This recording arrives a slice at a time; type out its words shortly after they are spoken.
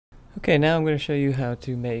Okay, now I'm going to show you how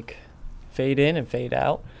to make fade in and fade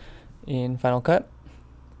out in Final Cut.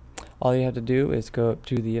 All you have to do is go up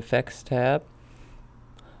to the Effects tab,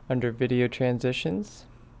 under Video Transitions,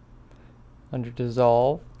 under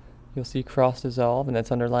Dissolve, you'll see Cross Dissolve, and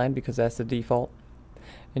that's underlined because that's the default.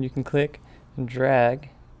 And you can click and drag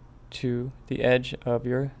to the edge of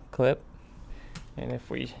your clip. And if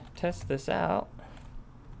we test this out,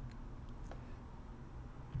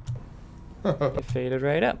 it faded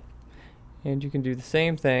right up. And you can do the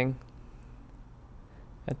same thing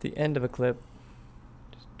at the end of a clip.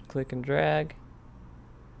 Just click and drag,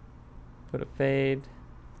 put a fade.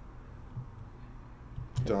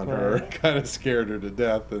 On her, kind of scared her to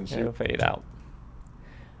death, and it'll fade out.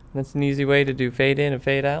 That's an easy way to do fade in and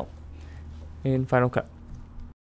fade out in Final Cut.